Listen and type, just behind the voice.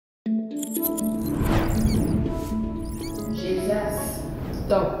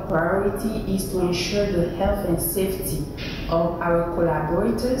top priority is to ensure the health and safety of our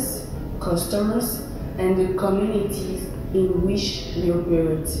collaborators, customers, and the communities in which we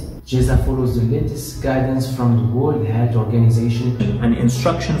operate. JESA follows the latest guidance from the World Health Organization and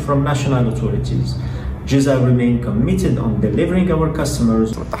instruction from national authorities. JESA remain committed on delivering our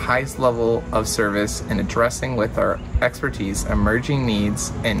customers with the highest level of service and addressing with our expertise emerging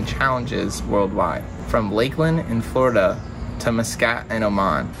needs and challenges worldwide. From Lakeland in Florida to Muscat in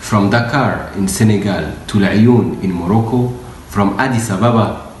Oman. From Dakar in Senegal to El Ayoun in Morocco. From Addis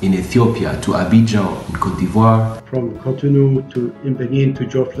Ababa in Ethiopia to Abidjan in Côte d'Ivoire. From Cotonou to Benin to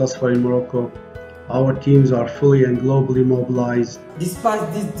Jof Lasfa in Morocco. Our teams are fully and globally mobilized. Despite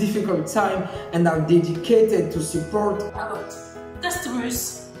this difficult time, and are dedicated to support our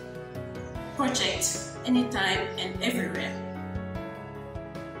customers' projects anytime and everywhere.